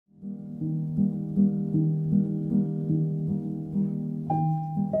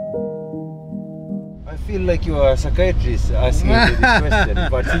feel like you are a psychiatrist asking me this question,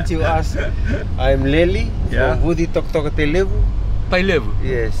 but since you ask, I'm Lely from Budi Tok Tok Televu. Televu?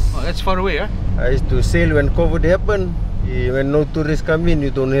 Yes. Oh, that's far away, huh? I used to sail when COVID happened. When no tourists come in,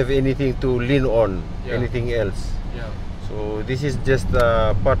 you don't have anything to lean on, anything else. Yeah. So this is just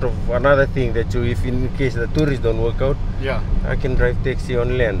part of another thing that you, if in case the tourists don't work out, I can drive taxi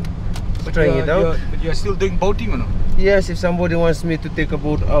on land. But trying it out. But you're still doing boating or no? Yes, if somebody wants me to take a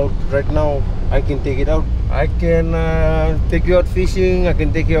boat out right now, I can take it out. I can take you out fishing, I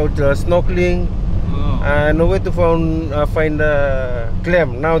can take you out snorkeling. I know where to find a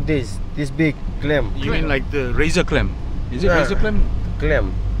clam nowadays, this big clam. You mean like the razor clam? Is it razor clam?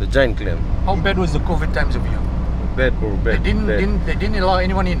 Clam, the giant clam. How bad was the COVID times over here? Bad, bro, bad. They didn't allow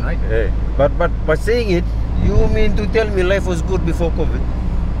anyone in, right? Hey, but saying it, you mean to tell me life was good before COVID?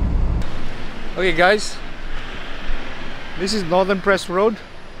 Okay guys, this is Northern Press Road.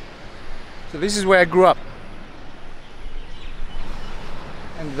 So this is where I grew up.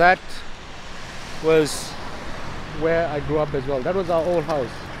 And that was where I grew up as well. That was our old house.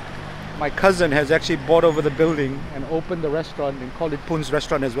 My cousin has actually bought over the building and opened the restaurant and called it Poon's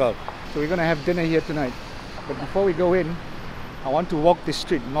Restaurant as well. So we're gonna have dinner here tonight. But before we go in, I want to walk this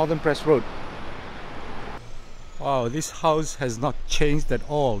street, Northern Press Road. Wow, this house has not changed at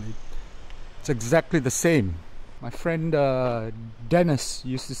all. It's exactly the same. My friend Dennis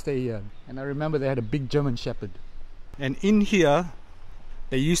used to stay here, and I remember they had a big German Shepherd. And in here,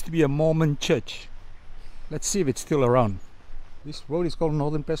 there used to be a Mormon church. Let's see if it's still around. This road is called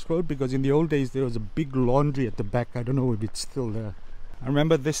Northern Press Road because in the old days there was a big laundry at the back. I don't know if it's still there. I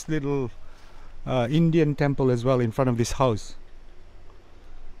remember this little Indian temple as well in front of this house.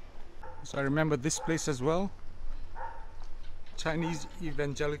 So I remember this place as well. Chinese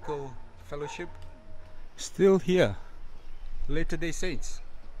Evangelical Fellowship, still here. Latter Day Saints,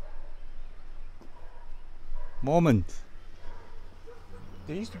 Mormons.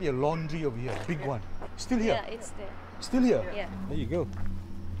 There used to be a laundry over here, big one. Still here? Yeah, it's there. Still here? Yeah. There you go.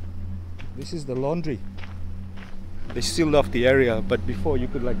 This is the laundry. They sealed off the area, but before you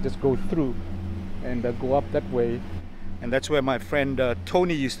could like just go through and go up that way, and that's where my friend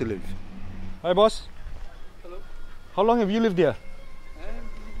Tony used to live. Hi boss. Hello. How long have you lived here?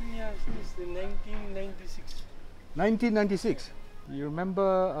 Since 1996. 1996. You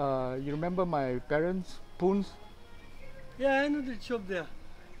remember my parents, Poons? Yeah, I know the shop there.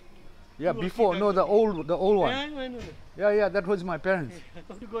 Yeah, before, no, the old one. Yeah, I know that. Yeah, that was my parents.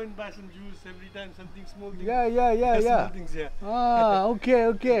 You go and buy some juice every time, something small thing. Yeah. Small things, yeah. Ah,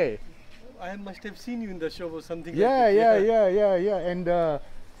 okay. I must have seen you in the shop or something. Yeah. Like that. And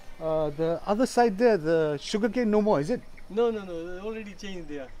the other side there, the sugarcane, no more, is it? No, they already changed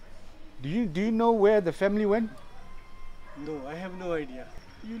there. Do you know where the family went? No, I have no idea.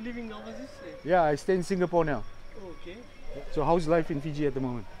 You living overseas? Yeah, I stay in Singapore now. Okay. So how's life in Fiji at the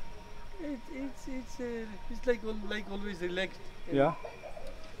moment? It's like always relaxed. Yeah.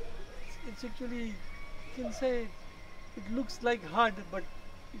 It's actually, you can say, it looks like hard, but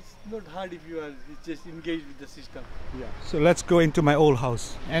it's not hard if you are just engaged with the system. Yeah. So let's go into my old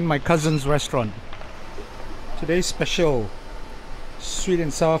house and my cousin's restaurant. Today's special: sweet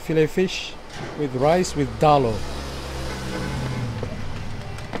and sour fillet fish with rice with dalo.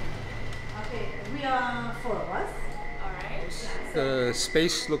 Okay, we are 4 of us. Alright. The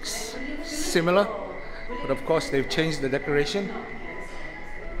space looks similar, but of course they've changed the decoration.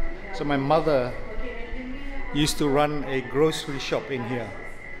 So my mother used to run a grocery shop in here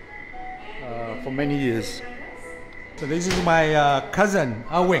for many years. So this is my cousin,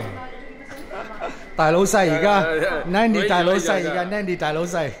 Awing. 大老細而家 Nandy 大老細而家 Nandy 大老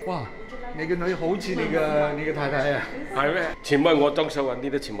細，哇！你個女好似你嘅太太啊？係咩？全部係我裝修啊！呢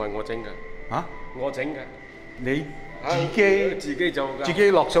啲全部係我整㗎。嚇？我整㗎。你自己做㗎。自己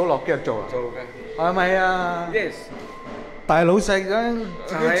落手落腳做啊？做㗎。係咪啊 Yes。大老細咁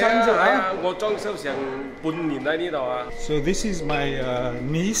自己親做啊？我裝修成半年喺呢度啊。So this is my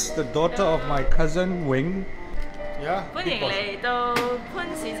niece, the daughter of my cousin Wing. Yeah. 歡迎嚟到潘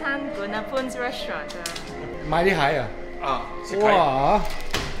氏餐館啊 ，Poon's Restaurant 啊。買啲蟹啊！啊，哇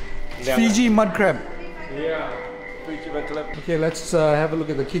 ！Fiji mud crab. Yeah, Fiji mud crab. Okay, let's have a look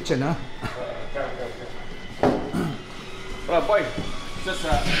at the kitchen, huh? Boy, just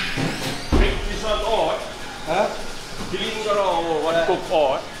make this one all. Huh? Clean 嗰度揾焗鵝。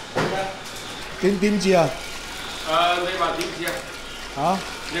點知啊？你話點知啊？嚇？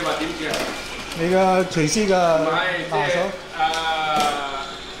你話點知啊？你個廚師嘅拿手？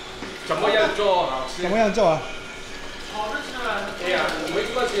怎麼樣做好吃？怎麼樣做啊？哎呀，沒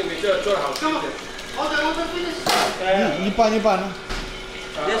關係，你就要做好吃一般啊。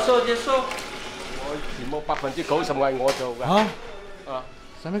接受。全部90%係我做㗎。嚇？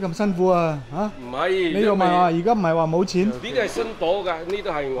使乜咁辛苦啊？嚇？唔係，呢度咪話而家唔係話冇錢？呢啲係新朵㗎，呢度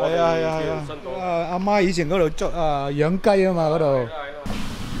係我哋新朵。阿媽以前嗰度養雞啊嘛，嗰度。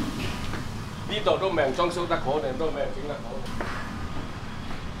呢度都命裝修得好定都命整得好，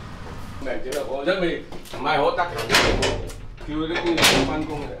命整得好，因為唔係好得閒，叫啲工人翻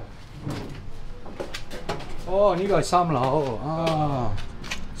工嘅。哦，呢個係3樓啊。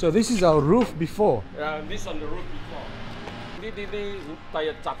So this is our roof before. This on the roof before. 呢啲第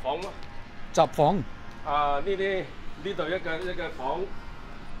日雜房咯。雜房。呢度一個房，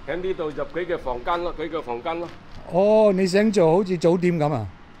喺呢度入幾個房間咯，幾個房間咯。哦，你想做好似酒店咁啊？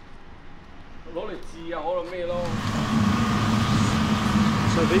攞嚟治啊，攞嚟咩咯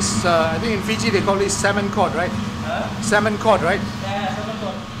So this, I think in Fiji they call this salmon cod, right? Salmon cod, right? Yeah, salmon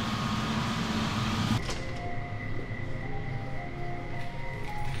cod.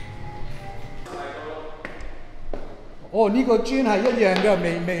 哦，呢個磚係一樣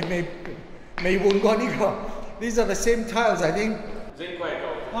嘅，未換過呢個。These are the same tiles, I think.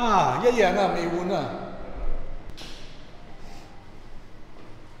 啊，一樣啊，未換啊。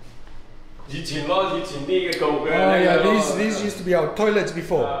以前啲嘅舊嘅。Oh yeah, these used to be our toilets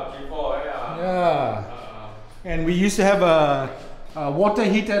before. Yeah. And we used to have a water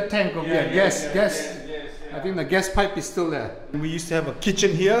heater tank over here. Gas. I think the gas pipe is still there. We used to have a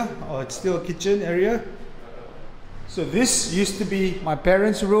kitchen here, or it's still a kitchen area. So this used to be my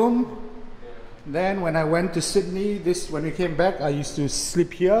parents' room. Then when I went to Sydney, when we came back, I used to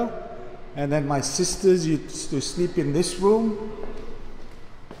sleep here. And then my sisters used to sleep in this room.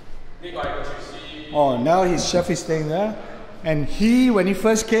 Oh, now his chef is staying there. And when he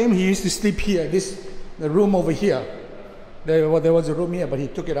first came, he used to sleep here, the room over here. There was a room here, but he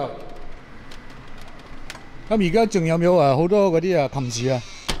took it out. 咁而家仲有冇好多嗰啲琴匙啊？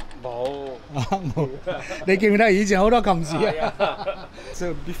冇。你記唔記得以前好多琴匙啊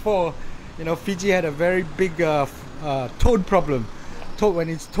？So before, Fiji had a very big toad problem. When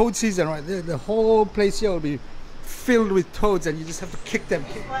it's toad season, right, the whole place here will be filled with toads, and you just have to kick them.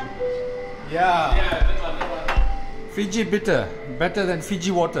 Yeah. This one. Fiji bitter, better than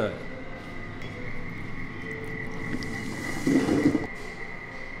Fiji water.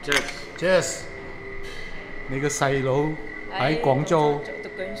 Cheers. 你個細佬喺廣州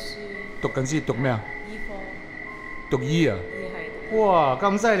讀緊書，讀咩啊？醫科。讀醫啊？醫係。哇，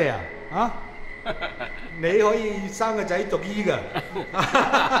咁犀利啊！啊？你可以生個仔讀醫㗎？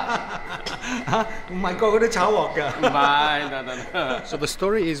嚇？唔係個個都炒鑊㗎。唔係，So the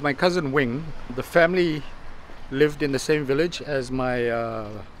story is my cousin Wing. The family lived in the same village as my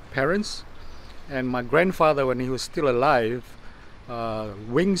parents, and my grandfather, when he was still alive,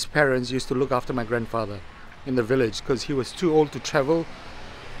 Wing's parents used to look after my grandfather in the village because he was too old to travel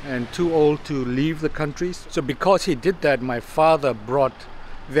and too old to leave the country. So because he did that, my father brought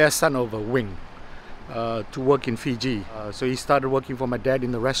their son over, Wing, to work in Fiji. So he started working for my dad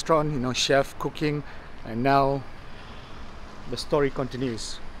in the restaurant, chef, cooking, and now the story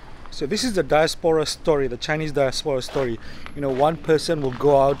continues. So this is the diaspora story, the Chinese diaspora story. One person will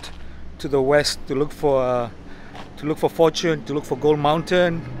go out to the west to look for fortune, to look for Gold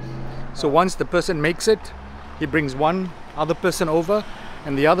Mountain. So once the person makes it, he brings one other person over,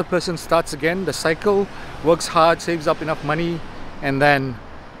 and the other person starts again the cycle, works hard, saves up enough money, and then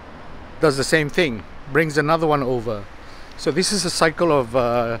does the same thing, brings another one over. So this is a cycle of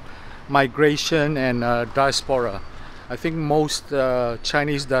migration and diaspora. I think most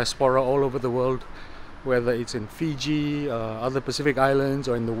Chinese diaspora all over the world, whether it's in Fiji, other Pacific islands,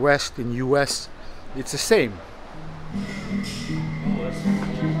 or in the West, in US, it's the same.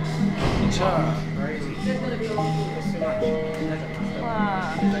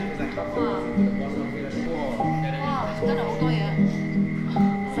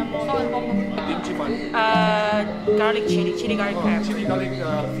 Garlic chili garlic crab. Chili garlic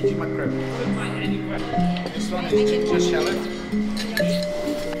Fiji mud crab. This one is just shallot.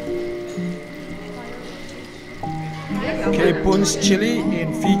 Okay, Pun's chili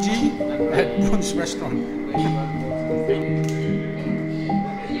in Fiji at Pun's restaurant.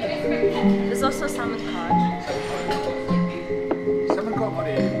 There's also salmon cod. Salmon cod what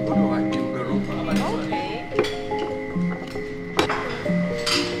is good or I can go. Okay.